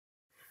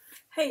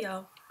Hey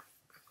y'all.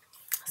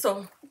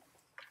 So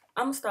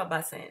I'm gonna start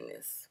by saying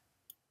this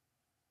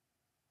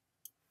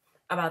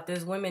about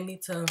this: women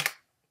need to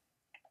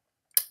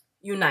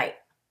unite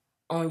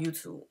on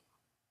YouTube.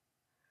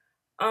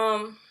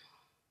 Um,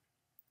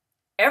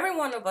 every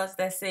one of us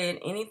that said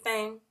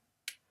anything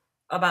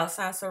about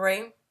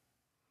Soncerae,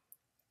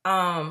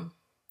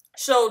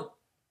 showed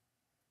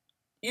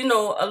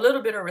a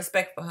little bit of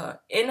respect for her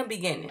in the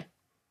beginning.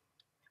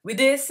 We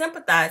did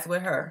sympathize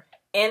with her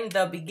in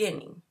the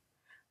beginning,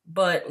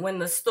 but when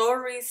the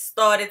stories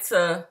started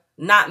to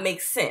not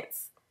make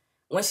sense,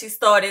 when she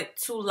started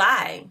to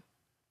lie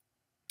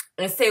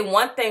and say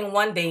one thing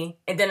one day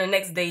and then the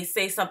next day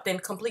say something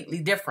completely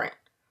different,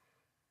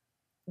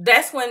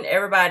 that's when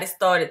everybody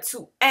started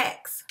to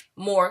ask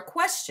more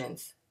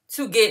questions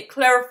to get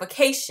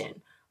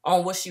clarification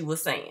on what she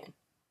was saying,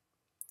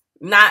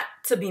 not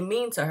to be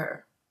mean to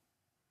her.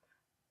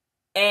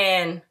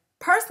 And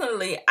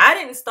personally, I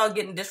didn't start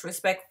getting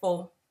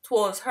disrespectful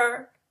towards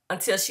her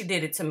until she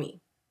did it to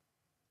me.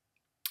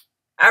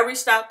 I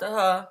reached out to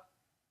her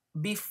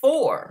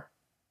before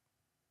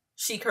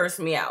she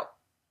cursed me out,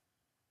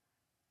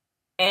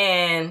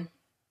 and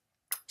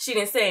she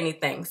didn't say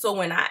anything. So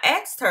when I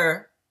asked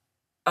her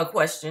a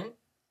question,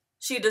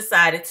 she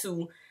decided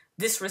to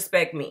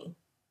disrespect me.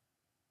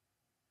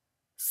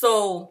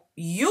 So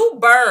you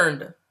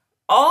burned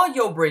all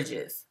your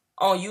bridges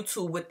on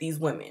YouTube with these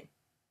women.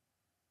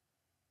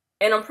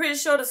 And I'm pretty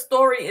sure the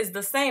story is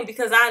the same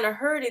because I done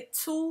heard it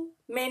too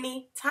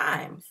many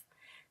times.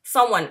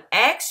 Someone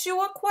asks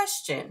you a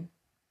question,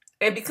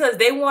 and because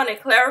they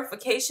wanted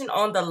clarification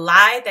on the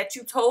lie that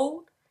you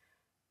told,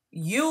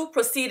 you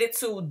proceeded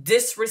to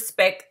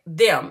disrespect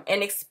them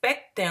and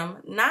expect them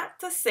not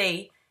to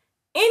say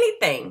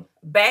anything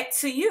back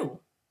to you.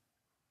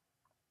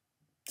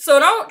 So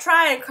don't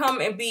try and come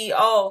and be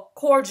all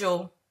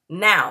cordial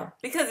now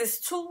because it's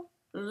too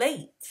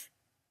late.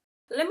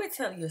 Let me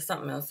tell you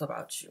something else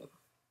about you.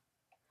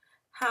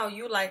 How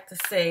you like to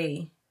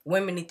say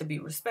women need to be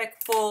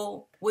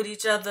respectful with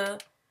each other.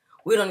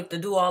 We don't need to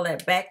do all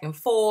that back and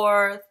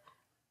forth.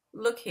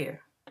 Look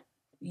here.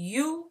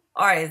 You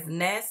are as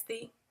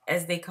nasty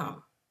as they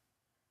come.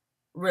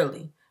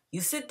 Really. You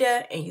sit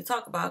there and you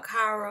talk about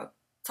Kyra,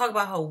 talk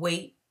about her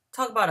weight,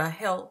 talk about her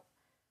health,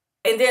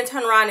 and then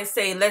turn around and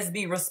say, let's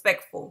be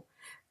respectful.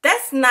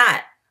 That's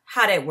not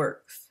how that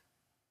works.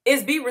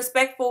 It's be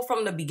respectful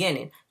from the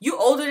beginning. You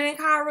older than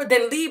Kyra,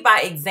 then lead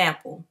by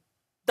example.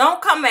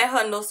 Don't come at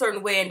her no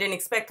certain way and then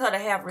expect her to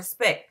have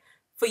respect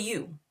for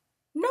you.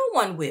 No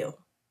one will.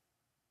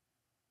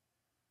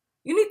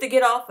 You need to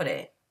get off of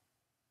that.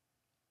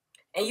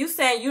 And you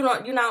saying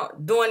you're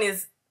not doing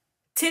this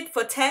tit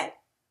for tat,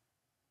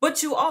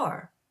 but you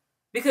are.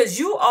 Because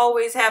you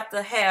always have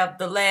to have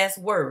the last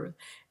word.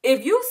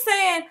 If you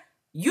saying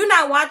you're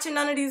not watching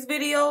none of these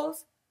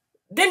videos,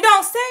 then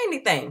don't say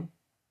anything.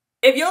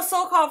 If your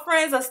so-called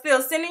friends are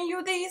still sending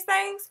you these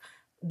things,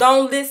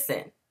 don't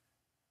listen.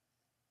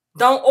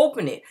 Don't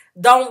open it.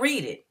 Don't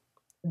read it.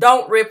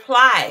 Don't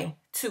reply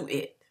to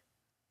it.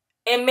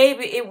 And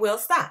maybe it will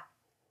stop.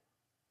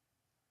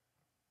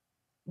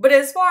 But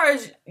as far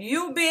as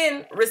you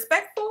being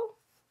respectful,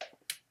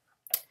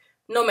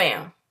 no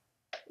ma'am,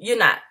 you're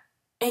not.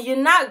 And you're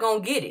not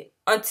going to get it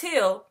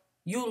until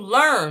you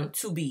learn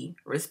to be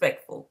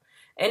respectful.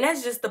 And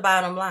that's just the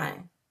bottom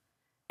line.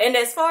 And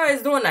as far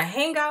as doing a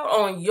hangout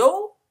on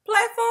your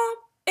platform,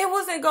 it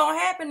wasn't going to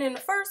happen in the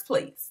first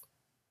place.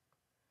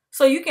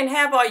 So you can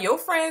have all your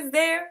friends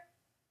there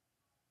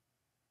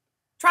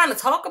trying to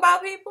talk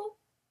about people,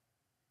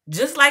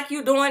 just like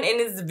you doing in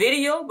this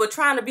video, but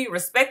trying to be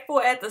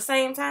respectful at the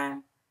same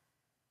time.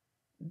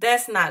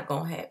 That's not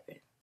going to happen.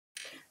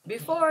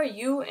 Before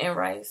you and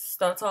Rice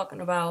start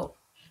talking about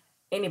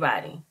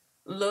anybody,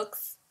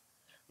 looks,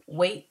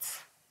 weight,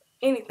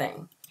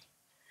 anything,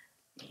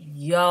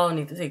 y'all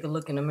need to take a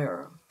look in the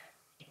mirror.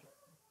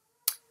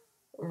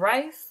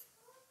 Rice,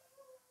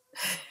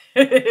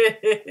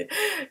 the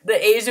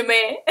Asian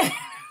man,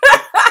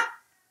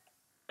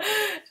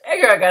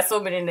 that girl got so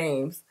many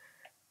names,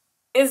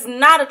 is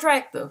not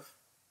attractive.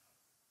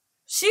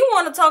 She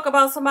want to talk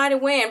about somebody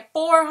weighing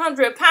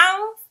 400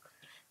 pounds.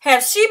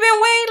 Have she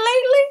been weighed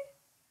lately?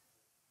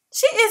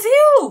 She is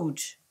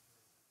huge.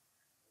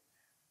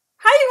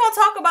 How you going to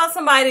talk about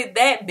somebody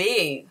that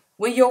big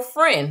when your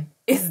friend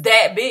is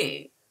that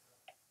big?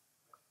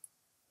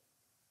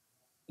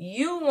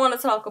 You want to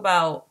talk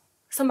about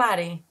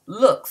somebody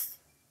looks.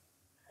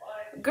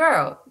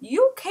 Girl,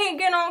 you can't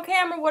get on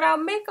camera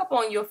without makeup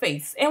on your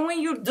face. And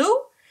when you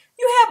do,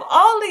 you have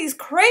all these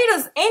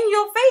craters in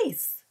your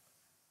face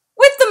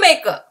with the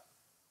makeup.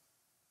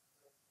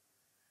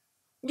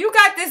 You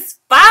got this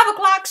 5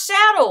 o'clock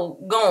shadow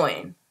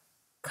going.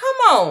 Come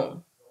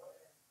on.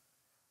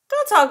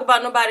 Don't talk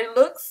about nobody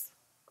looks.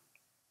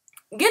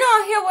 Get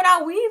on here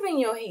without weaving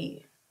your hair.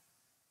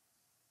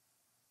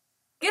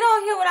 Get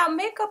on here without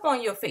makeup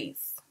on your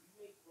face.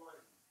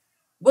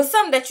 But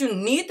something that you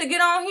need to get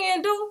on here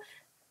and do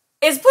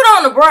is put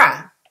on a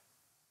bra.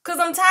 Because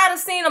I'm tired of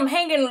seeing them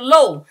hanging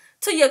low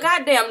to your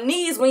goddamn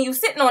knees when you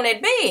sitting on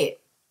that bed.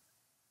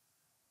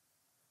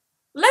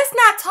 Let's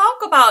not talk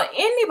about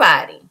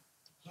anybody,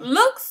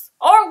 looks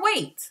or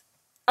weight,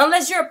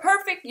 unless you're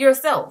perfect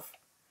yourself,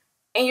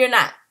 and you're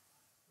not.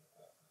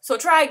 So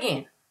try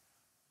again.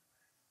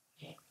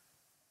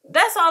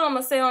 That's all I'm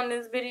gonna say on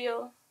this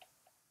video.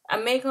 I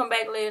may come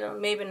back later,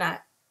 maybe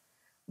not.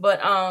 But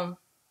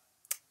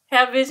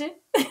have vision.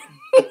 Stay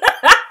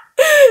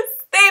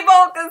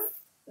focused.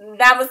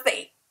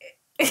 Namaste.